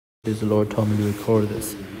The Lord told me to record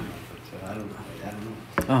this. I don't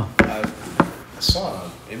know. Oh. I saw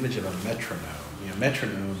an image of a metronome.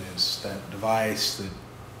 Metronome is that device that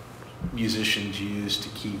musicians use to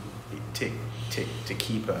keep a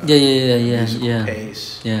musical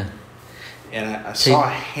pace. Yeah. And I saw a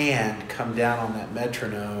hand come down on that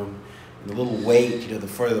metronome. And the little weight, the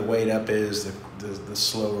further the weight up is, the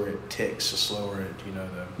slower it ticks, the slower it,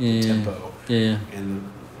 the tempo. Yeah. And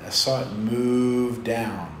I saw it move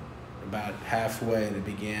down. About halfway, and it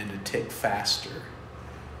began to tick faster.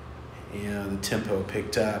 The tempo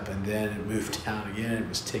picked up, and then it moved down again. It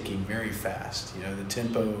was ticking very fast. The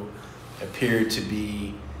tempo appeared to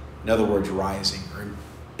be, in other words, rising or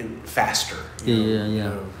faster.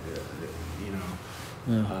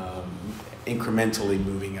 Incrementally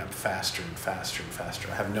moving up faster and faster and faster.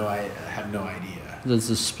 I have no idea. That's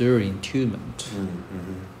a spirit attunement.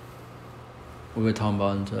 Mm-hmm. We were talking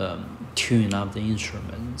about tuning up the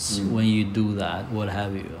instruments. Mm. When you do that, what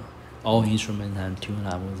have you? All instruments have tuned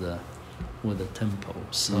up with the tempo.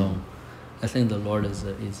 So I think the Lord is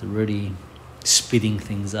really speeding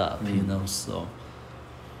things up. So.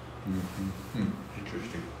 Mm-hmm.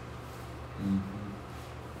 Interesting. Mm-hmm.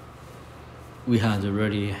 We had to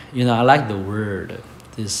really, I like the word.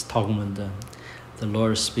 This talking about the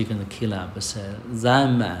Lord speaking to Caleb said, "That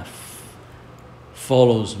man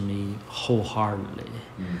follows me wholeheartedly."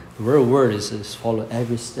 The real word is follow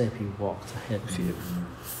every step he walks ahead of you.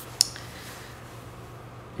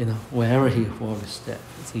 Wherever he walks a step.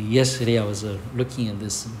 So yesterday I was looking at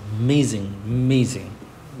this amazing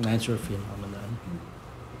natural phenomenon.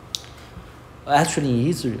 Actually, in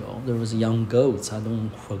Israel, there was young goats. I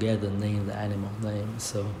don't forget the animal name.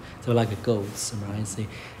 So they're like goats, right?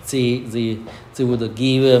 They would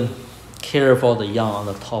give care for the young on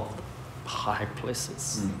the top high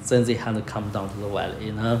places. Then they had to come down to the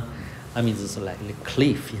valley, I mean, it's like a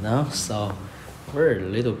cliff, so very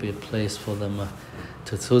little bit place for them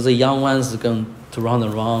so the young ones are going to run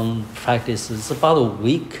around, practice. It's about a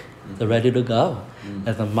week, they're ready to go.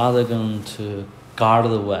 And the mother going to guard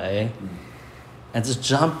the way and just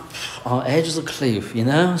jump on edge of the cliff,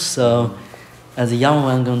 so as the young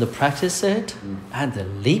one going to practice it and they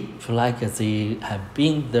leap like they have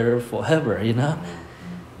been there forever,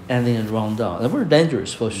 and then run down. They were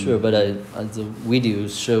dangerous for sure, but the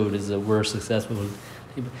videos showed they were successful.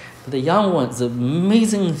 But the young ones, the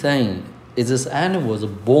amazing thing is this animal was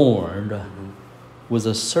born with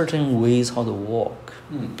a certain ways how to walk.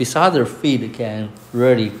 Besides their feet, they can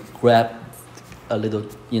really grab a little,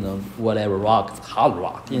 whatever rock, hard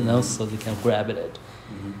rock, so they can grab it.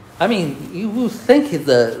 I mean, you would think it's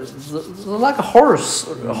like a horse,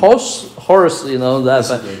 that.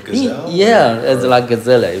 Gazelle? It's like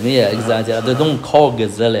gazelle. Yeah, exactly. They don't call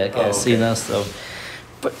gazelle, I guess, so.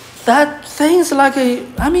 But that thing's like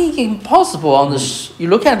impossible on the. You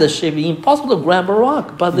look at the shape, impossible to grab a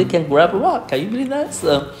rock, but they can grab a rock. Can you believe that?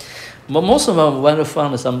 So, but most of them, when they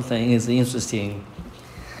found something is interesting,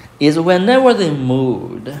 is whenever they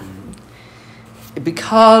moved,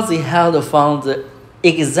 because they had found the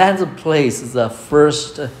exact place the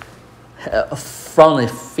first front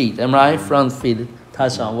feet, am I right? Front feet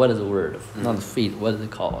touch on, what is the word? Not the feet, what do they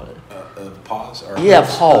call it? Paws? Or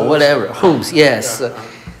paw, whatever. Hooves, yes.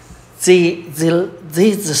 They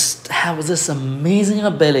just have this amazing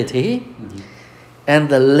ability, and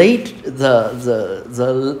the leg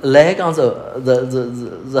on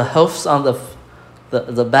the hoofs on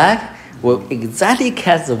the back will exactly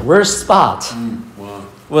catch the worst spot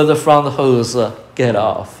where the front hooves get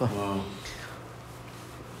off. Wow.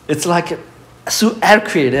 It's like so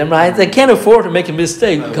accurate, right? They can't afford to make a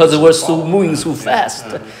mistake because they were so moving so fast.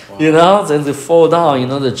 Wow. Then they fall down,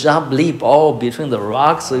 the jump leap all between the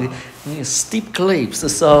rocks, steep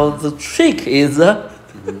cliffs. So the trick is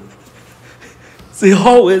they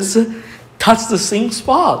always touch the same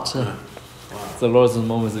spot. Wow. The Lord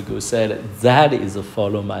moments ago said, that is a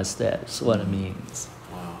follow my steps, what it means.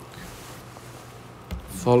 Wow.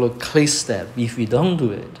 Follow clear step. If you don't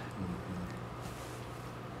do it,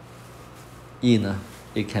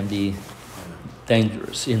 it can be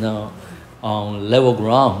dangerous, on level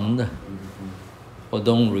ground, or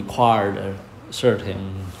don't require a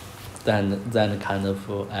certain then kind of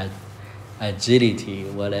agility,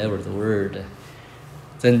 whatever the word,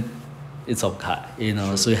 then it's okay,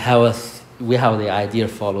 So we have the idea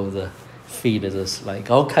follow the feet. It's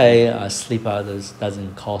like, okay, I sleep out, this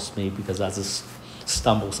doesn't cost me because I just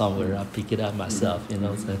stumble somewhere, I pick it up myself,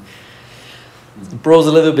 So it blows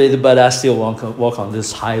a little bit, but I still walk on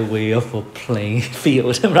this highway of a plain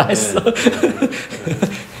field, right? So,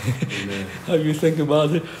 how you think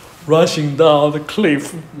about it? rushing down the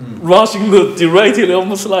cliff, rushing directly,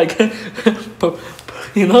 almost like,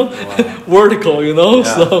 Wow. vertical, Yeah,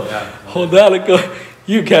 so yeah. how that go,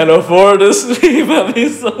 you can't afford to sleep, I mean,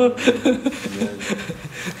 so,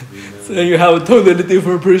 so you have a totally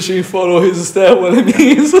different person follow his step, what it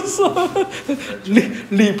means, so,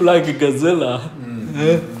 leap like a gazelle.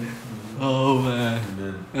 Oh man,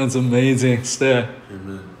 Amen. that's amazing step.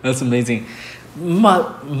 Amen. That's amazing.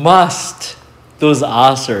 Must those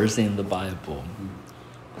authors in the Bible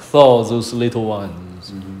saw those little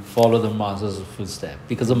ones follow the mother's footsteps?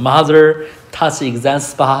 Because the mother touched the exact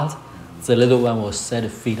spot, the little one will set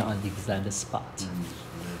feet on the exact spot.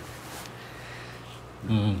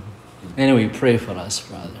 Anyway, pray for us,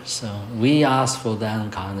 brother. So we ask for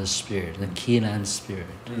that kind of spirit, the Keelan spirit.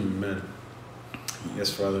 Amen.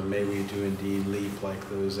 Yes, Father, may we do indeed leap like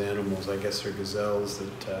those animals. I guess they're gazelles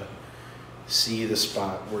that see the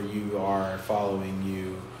spot where you are, following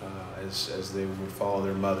you as they would follow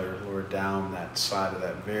their mother, Lord, down that side of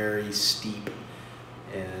that very steep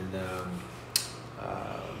and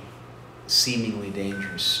seemingly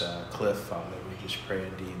dangerous cliff, Father. We just pray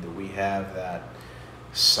indeed that we have that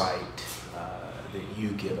sight that you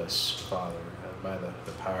give us, Father, by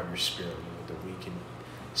the power of your Spirit, Lord, that we can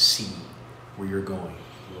see where you're going,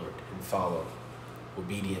 Lord, and follow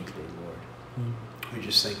obediently, Lord. We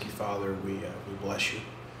just thank you, Father. We bless you.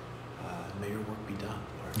 May your work be done,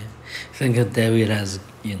 Lord. Yeah. I think David has,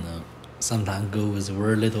 sometimes go with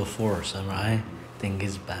very little force, right? Think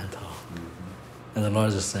it's battle. And the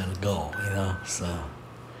Lord just said, go, so.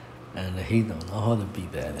 And he don't know how to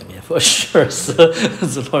beat the enemy for sure. So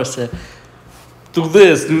the Lord said, do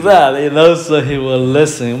this, do that, so he will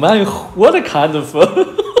listen. Man, what a kind of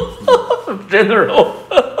general.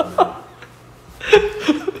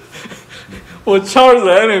 Will charge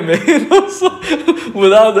the enemy, so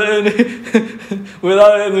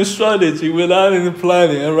without any strategy, without any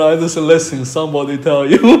planning, and right, just listen, somebody tell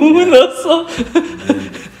you, so,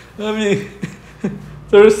 I mean,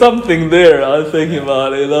 there's something there, I'm thinking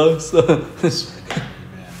about it, so,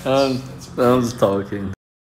 I'm just talking.